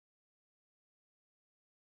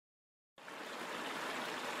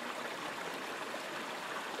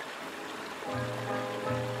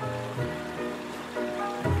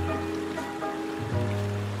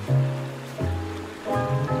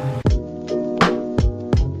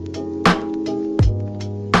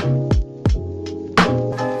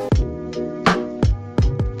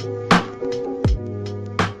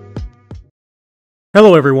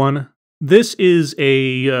Hello, everyone. This is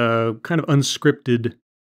a kind of unscripted,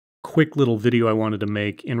 quick little video I wanted to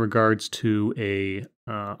make in regards to a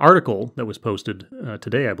article that was posted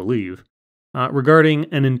today, I believe,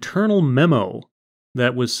 regarding an internal memo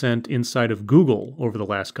that was sent inside of Google over the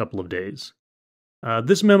last couple of days.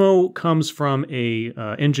 This memo comes from a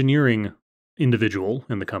engineering individual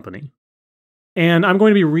in the company, and I'm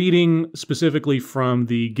going to be reading specifically from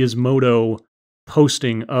the Gizmodo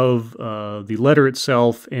posting of the letter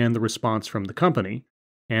itself and the response from the company,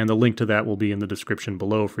 and the link to that will be in the description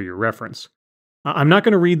below for your reference. I'm not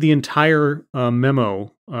going to read the entire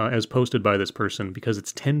memo as posted by this person because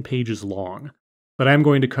it's 10 pages long, but I'm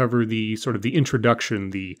going to cover the sort of the introduction,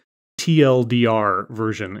 the TLDR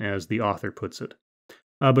version, as the author puts it.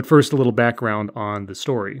 But first, a little background on the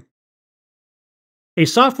story. A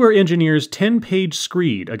software engineer's 10-page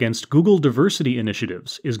screed against Google diversity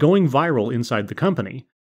initiatives is going viral inside the company,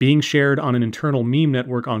 being shared on an internal meme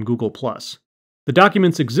network on Google+. The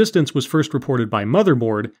document's existence was first reported by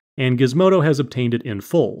Motherboard, and Gizmodo has obtained it in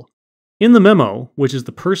full. In the memo, which is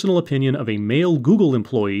the personal opinion of a male Google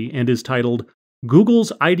employee and is titled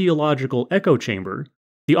Google's Ideological Echo Chamber,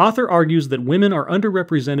 the author argues that women are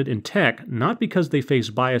underrepresented in tech not because they face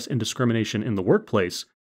bias and discrimination in the workplace,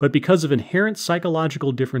 but because of inherent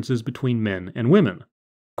psychological differences between men and women.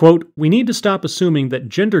 Quote, "We need to stop assuming that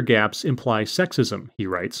gender gaps imply sexism," he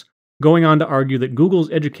writes, going on to argue that Google's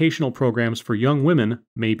educational programs for young women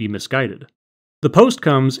may be misguided. The post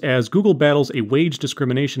comes as Google battles a wage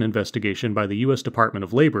discrimination investigation by the U.S. Department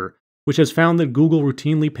of Labor, which has found that Google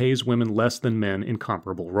routinely pays women less than men in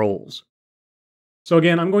comparable roles. So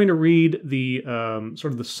again, I'm going to read the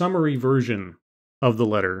sort of the summary version of the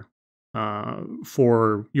letter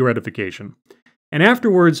for your edification. And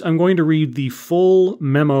afterwards, I'm going to read the full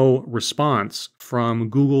memo response from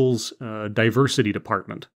Google's diversity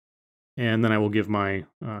department. And then I will give my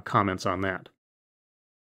comments on that.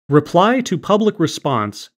 Reply to public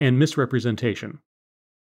response and misrepresentation.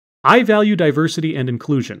 I value diversity and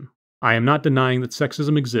inclusion. I am not denying that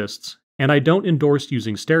sexism exists, and I don't endorse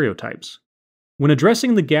using stereotypes. When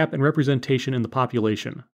addressing the gap in representation in the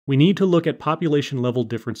population, we need to look at population-level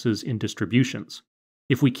differences in distributions.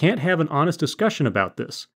 If we can't have an honest discussion about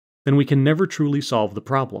this, then we can never truly solve the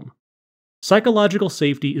problem. Psychological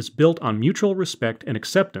safety is built on mutual respect and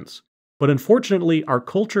acceptance, but unfortunately our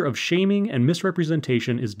culture of shaming and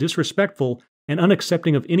misrepresentation is disrespectful and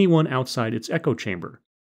unaccepting of anyone outside its echo chamber.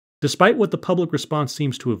 Despite what the public response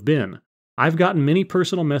seems to have been, I've gotten many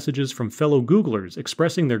personal messages from fellow Googlers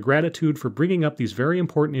expressing their gratitude for bringing up these very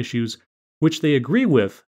important issues which they agree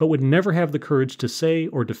with but would never have the courage to say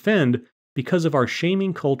or defend because of our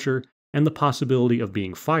shaming culture and the possibility of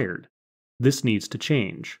being fired. This needs to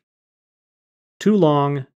change. Too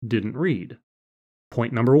long, didn't read.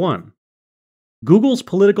 Point number 1. Google's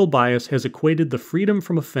political bias has equated the freedom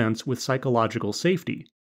from offense with psychological safety,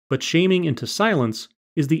 but shaming into silence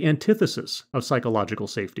is the antithesis of psychological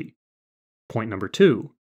safety. Point number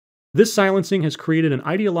 2. This silencing has created an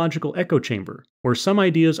ideological echo chamber where some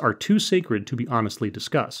ideas are too sacred to be honestly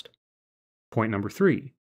discussed. Point number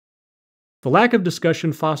 3. The lack of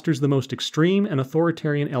discussion fosters the most extreme and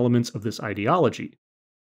authoritarian elements of this ideology.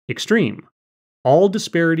 Extreme. All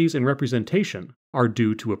disparities in representation are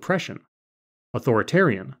due to oppression.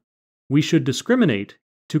 Authoritarian. We should discriminate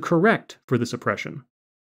to correct for this oppression.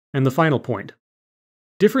 And the final point.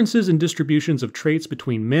 Differences in distributions of traits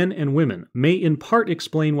between men and women may in part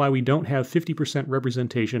explain why we don't have 50%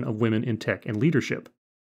 representation of women in tech and leadership.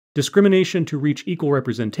 Discrimination to reach equal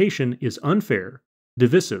representation is unfair,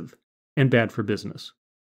 divisive, and bad for business.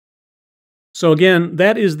 So again,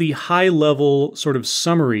 that is the high-level sort of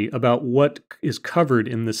summary about what is covered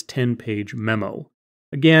in this 10-page memo.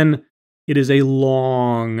 Again, it is a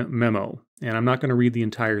long memo, and I'm not going to read the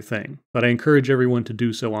entire thing, but I encourage everyone to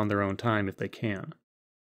do so on their own time if they can.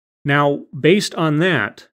 Now, based on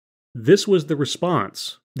that, this was the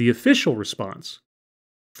response, the official response,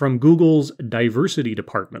 from Google's diversity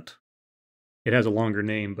department. It has a longer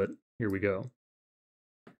name, but here we go.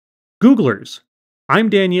 Googlers, I'm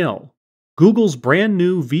Danielle, Google's brand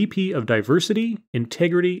new VP of Diversity,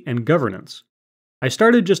 Integrity, and Governance. I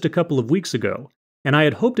started just a couple of weeks ago, and I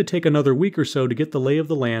had hoped to take another week or so to get the lay of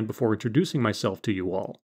the land before introducing myself to you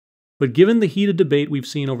all. But given the heated debate we've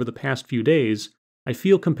seen over the past few days, I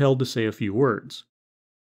feel compelled to say a few words.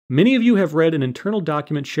 Many of you have read an internal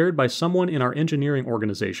document shared by someone in our engineering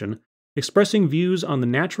organization expressing views on the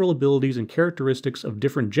natural abilities and characteristics of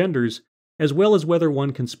different genders, as well as whether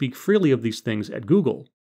one can speak freely of these things at Google.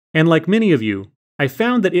 And like many of you, I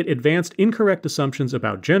found that it advanced incorrect assumptions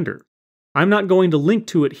about gender. I'm not going to link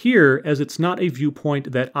to it here as it's not a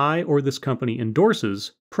viewpoint that I or this company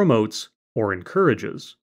endorses, promotes, or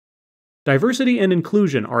encourages. Diversity and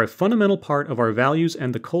inclusion are a fundamental part of our values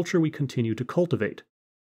and the culture we continue to cultivate.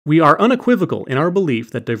 We are unequivocal in our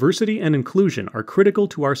belief that diversity and inclusion are critical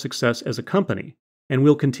to our success as a company, and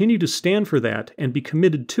we'll continue to stand for that and be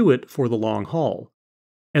committed to it for the long haul.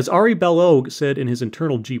 As Ari Balog said in his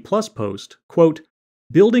internal G+ post, quote,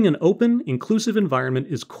 "Building an open, inclusive environment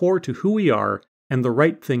is core to who we are and the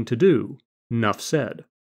right thing to do. Nuff said."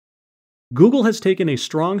 Google has taken a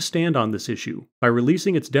strong stand on this issue by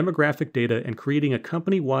releasing its demographic data and creating a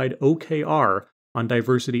company-wide OKR on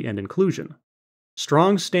diversity and inclusion.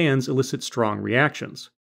 Strong stands elicit strong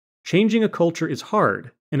reactions. Changing a culture is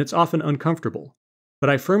hard, and it's often uncomfortable, but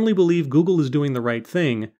I firmly believe Google is doing the right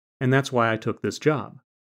thing, and that's why I took this job.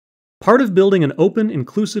 Part of building an open,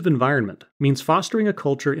 inclusive environment means fostering a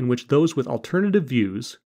culture in which those with alternative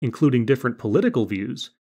views, including different political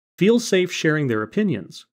views, feel safe sharing their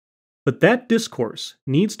opinions. But that discourse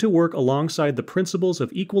needs to work alongside the principles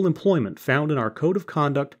of equal employment found in our code of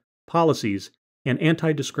conduct, policies, and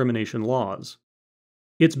anti-discrimination laws.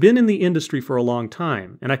 It's been in the industry for a long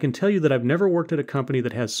time, and I can tell you that I've never worked at a company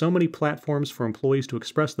that has so many platforms for employees to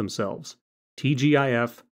express themselves.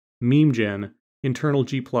 TGIF, MemeGen, internal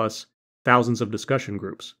G+, thousands of discussion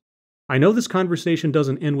groups. I know this conversation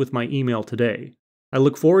doesn't end with my email today. I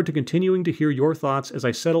look forward to continuing to hear your thoughts as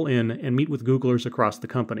I settle in and meet with Googlers across the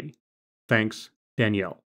company. Thanks,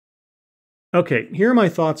 Danielle. Okay, here are my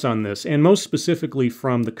thoughts on this, and most specifically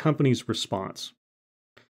from the company's response.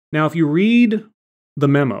 Now, if you read the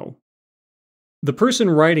memo, the person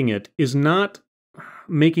writing it is not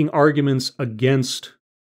making arguments against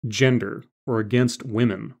gender or against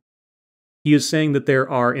women. He is saying that there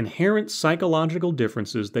are inherent psychological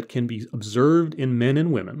differences that can be observed in men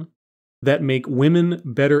and women that make women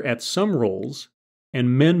better at some roles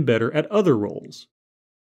and men better at other roles.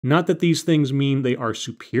 Not that these things mean they are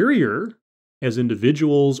superior as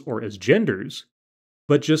individuals or as genders,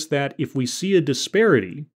 but just that if we see a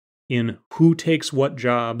disparity in who takes what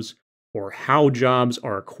jobs or how jobs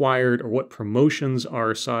are acquired or what promotions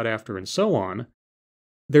are sought after and so on,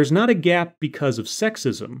 there's not a gap because of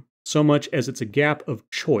sexism so much as it's a gap of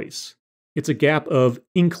choice. It's a gap of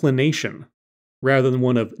inclination rather than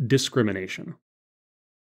one of discrimination.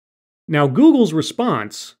 Now, Google's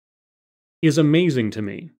response is amazing to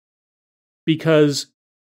me because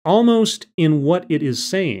almost in what it is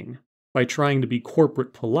saying, by trying to be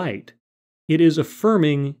corporate polite, it is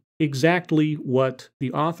affirming exactly what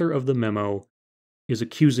the author of the memo is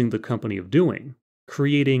accusing the company of doing,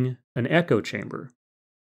 creating an echo chamber.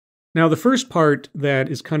 Now, the first part that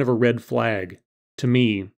is kind of a red flag to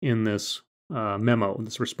me in this memo,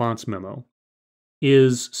 this response memo,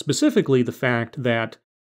 is specifically the fact that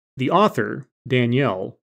the author,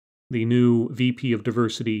 Danielle, the new VP of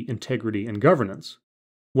Diversity, Integrity, and Governance,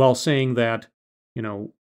 while saying that,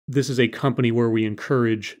 this is a company where we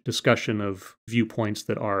encourage discussion of viewpoints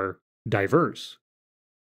that are diverse,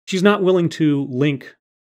 she's not willing to link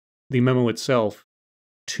the memo itself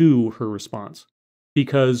to her response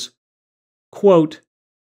because, quote,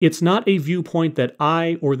 "It's not a viewpoint that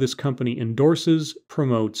I or this company endorses,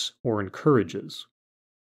 promotes, or encourages."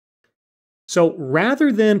 So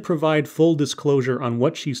rather than provide full disclosure on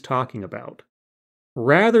what she's talking about,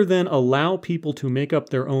 rather than allow people to make up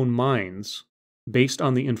their own minds based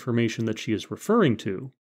on the information that she is referring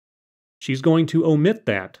to, she's going to omit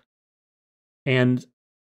that and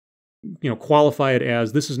qualify it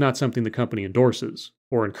as this is not something the company endorses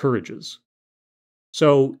or encourages.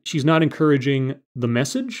 So she's not encouraging the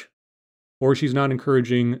message, or she's not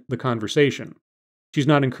encouraging the conversation. She's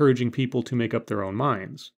not encouraging people to make up their own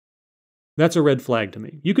minds. That's a red flag to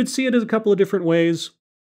me. You could see it as a couple of different ways.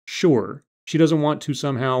 Sure, she doesn't want to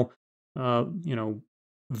somehow,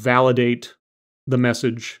 validate the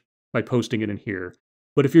message by posting it in here.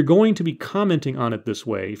 But if you're going to be commenting on it this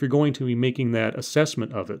way, if you're going to be making that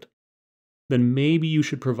assessment of it, then maybe you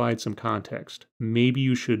should provide some context. Maybe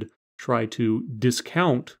you should try to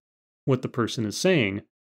discount what the person is saying,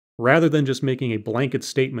 rather than just making a blanket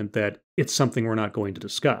statement that it's something we're not going to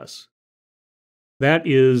discuss. That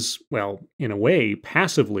is, well, in a way,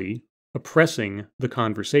 passively oppressing the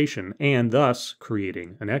conversation and thus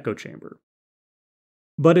creating an echo chamber.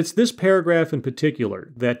 But it's this paragraph in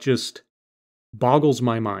particular that just boggles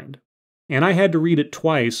my mind. And I had to read it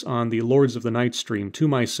twice on the Lords of the Night stream to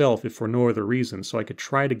myself, if for no other reason, so I could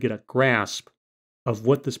try to get a grasp of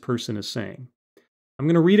what this person is saying. I'm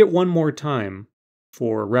going to read it one more time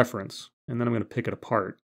for reference, and then I'm going to pick it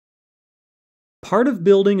apart. Part of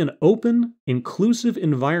building an open, inclusive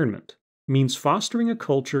environment means fostering a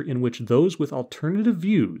culture in which those with alternative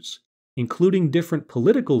views, including different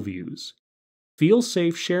political views, feel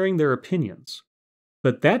safe sharing their opinions.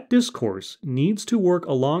 But that discourse needs to work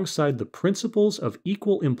alongside the principles of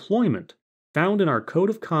equal employment found in our code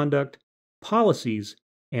of conduct, policies,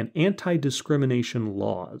 and anti-discrimination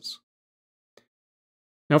laws.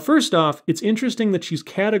 Now, first off, it's interesting that she's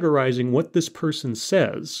categorizing what this person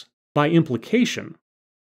says, by implication,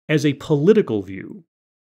 as a political view.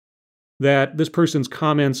 That this person's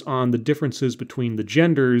comments on the differences between the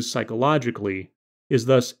genders psychologically is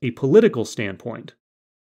thus a political standpoint,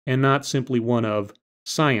 and not simply one of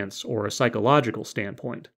science or a psychological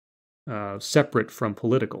standpoint, separate from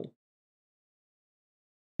political.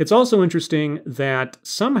 It's also interesting that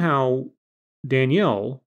somehow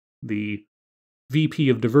Danielle, the VP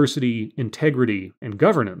of Diversity, Integrity, and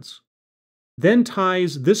Governance, then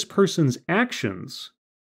ties this person's actions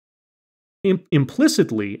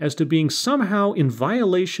implicitly as to being somehow in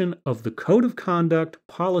violation of the code of conduct,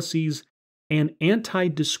 policies, and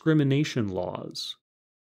anti-discrimination laws.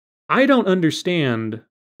 I don't understand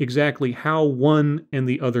exactly how one and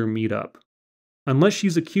the other meet up, unless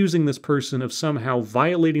she's accusing this person of somehow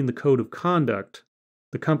violating the code of conduct,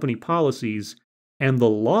 the company policies, and the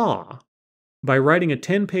law by writing a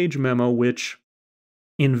 10-page memo which,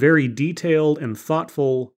 in very detailed and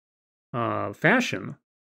thoughtful fashion,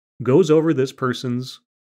 goes over this person's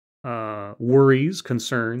worries,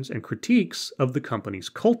 concerns, and critiques of the company's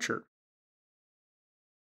culture.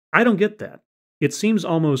 I don't get that. It seems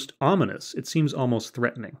almost ominous. It seems almost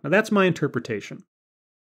threatening. Now, that's my interpretation.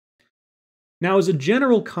 Now, as a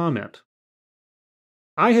general comment,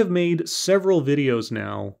 I have made several videos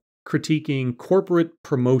now critiquing corporate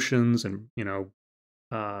promotions and,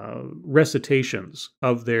 recitations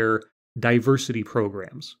of their diversity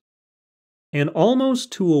programs. And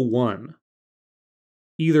almost to a one,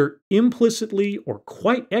 either implicitly or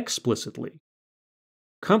quite explicitly,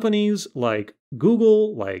 companies like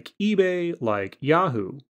Google, like eBay, like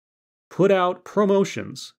Yahoo, put out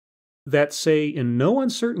promotions that say in no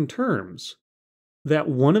uncertain terms that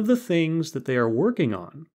one of the things that they are working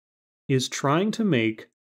on is trying to make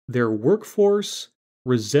their workforce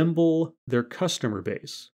resemble their customer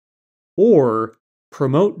base, or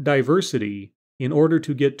promote diversity in order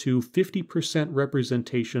to get to 50%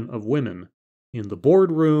 representation of women in the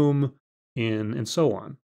boardroom, and so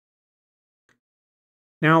on.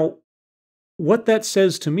 Now, what that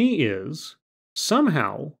says to me is,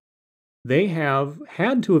 somehow, they have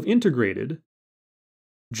had to have integrated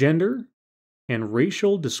gender and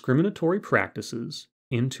racial discriminatory practices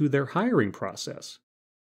into their hiring process.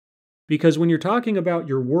 Because when you're talking about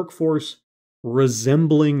your workforce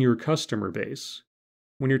resembling your customer base,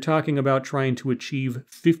 when you're talking about trying to achieve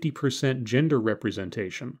 50% gender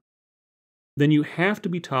representation, then you have to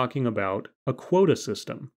be talking about a quota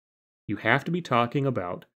system. You have to be talking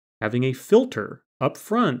about having a filter up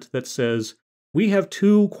front that says, we have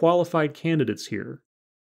two qualified candidates here,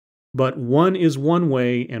 but one is one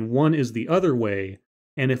way and one is the other way,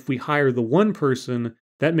 and if we hire the one person,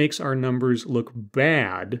 that makes our numbers look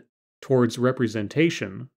bad towards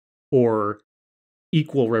representation or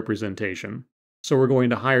equal representation. So we're going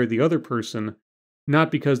to hire the other person, not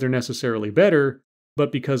because they're necessarily better,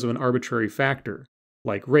 but because of an arbitrary factor,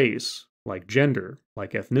 like race, like gender,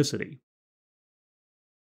 like ethnicity.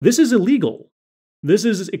 This is illegal. This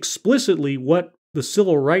is explicitly what the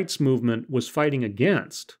civil rights movement was fighting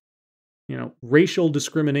against. Racial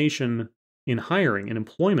discrimination in hiring and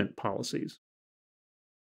employment policies.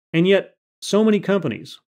 And yet, so many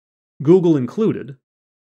companies, Google included,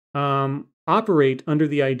 operate under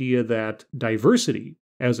the idea that diversity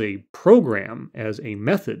as a program, as a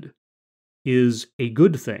method, is a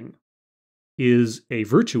good thing, is a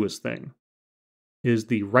virtuous thing, is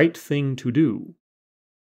the right thing to do.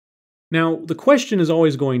 Now, the question is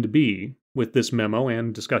always going to be, with this memo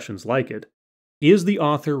and discussions like it, is the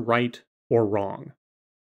author right or wrong?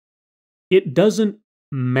 It doesn't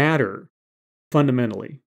matter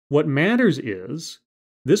fundamentally. What matters is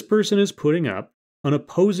this person is putting up an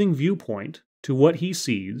opposing viewpoint to what he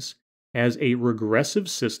sees as a regressive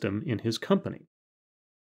system in his company.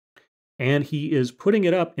 And he is putting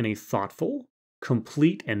it up in a thoughtful,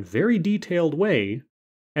 complete, and very detailed way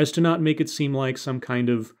as to not make it seem like some kind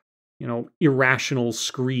of, irrational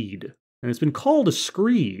screed. And it's been called a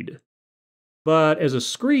screed, but as a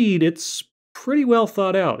screed, it's pretty well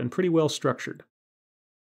thought out and pretty well structured.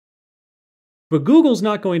 But Google's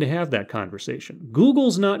not going to have that conversation.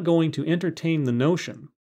 Google's not going to entertain the notion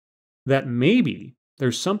that maybe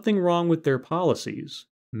there's something wrong with their policies.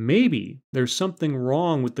 Maybe there's something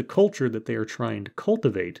wrong with the culture that they are trying to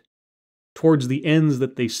cultivate. towards the ends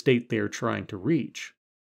that they state they are trying to reach.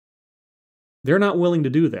 They're not willing to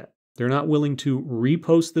do that. They're not willing to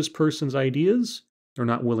repost this person's ideas. They're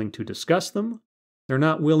not willing to discuss them. They're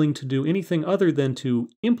not willing to do anything other than to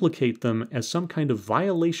implicate them as some kind of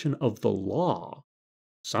violation of the law,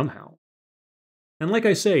 somehow. And like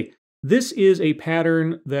I say, this is a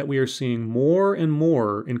pattern that we are seeing more and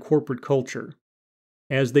more in corporate culture,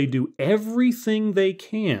 as they do everything they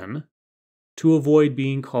can to avoid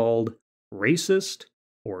being called racist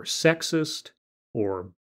or sexist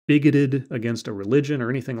or bigoted against a religion or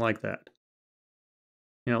anything like that.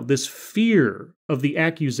 This fear of the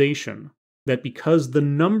accusation that because the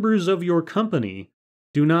numbers of your company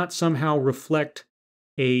do not somehow reflect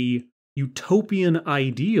a utopian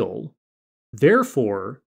ideal,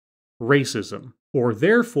 therefore racism, or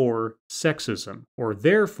therefore sexism, or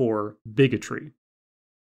therefore bigotry.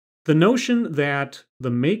 The notion that the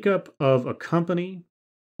makeup of a company,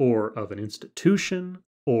 or of an institution,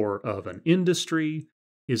 or of an industry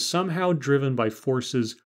is somehow driven by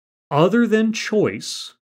forces other than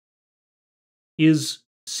choice is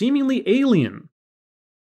seemingly alien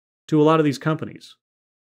to a lot of these companies.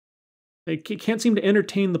 They can't seem to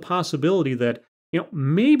entertain the possibility that,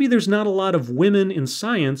 maybe there's not a lot of women in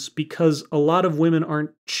science because a lot of women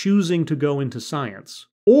aren't choosing to go into science.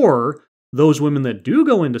 Or those women that do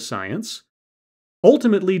go into science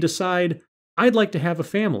ultimately decide, I'd like to have a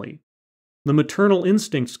family. The maternal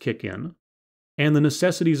instincts kick in, and the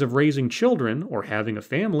necessities of raising children, or having a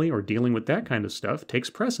family, or dealing with that kind of stuff takes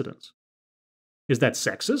precedence. Is that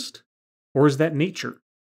sexist? Or is that nature?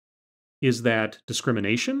 Is that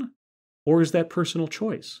discrimination? Or is that personal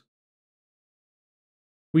choice?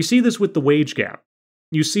 We see this with the wage gap.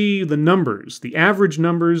 You see the numbers, the average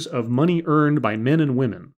numbers of money earned by men and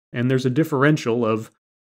women, and there's a differential of,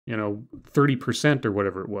 30% or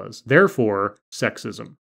whatever it was. Therefore,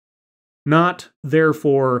 sexism. Not,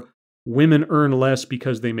 therefore, women earn less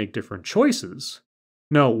because they make different choices.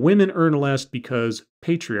 No, women earn less because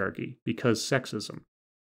patriarchy, because sexism.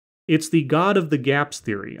 It's the God of the gaps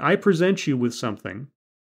theory. I present you with something,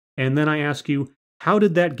 and then I ask you, how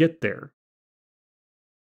did that get there?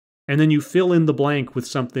 And then you fill in the blank with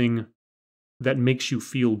something that makes you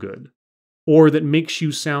feel good, or that makes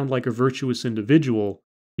you sound like a virtuous individual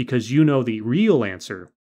because you know the real answer,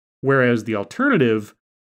 whereas the alternative,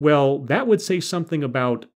 well, that would say something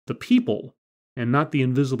about the people and not the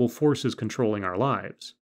invisible forces controlling our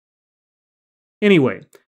lives. Anyway,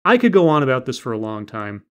 I could go on about this for a long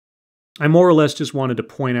time. I more or less just wanted to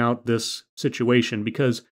point out this situation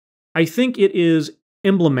because I think it is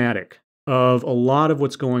emblematic of a lot of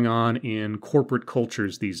what's going on in corporate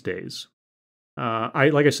cultures these days.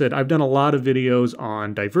 Like I said, I've done a lot of videos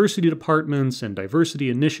on diversity departments and diversity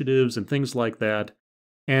initiatives and things like that,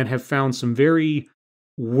 and have found some very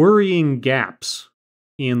worrying gaps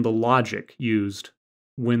in the logic used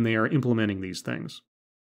when they are implementing these things.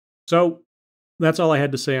 So, that's all I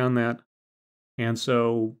had to say on that. And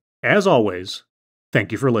so, as always,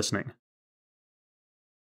 thank you for listening.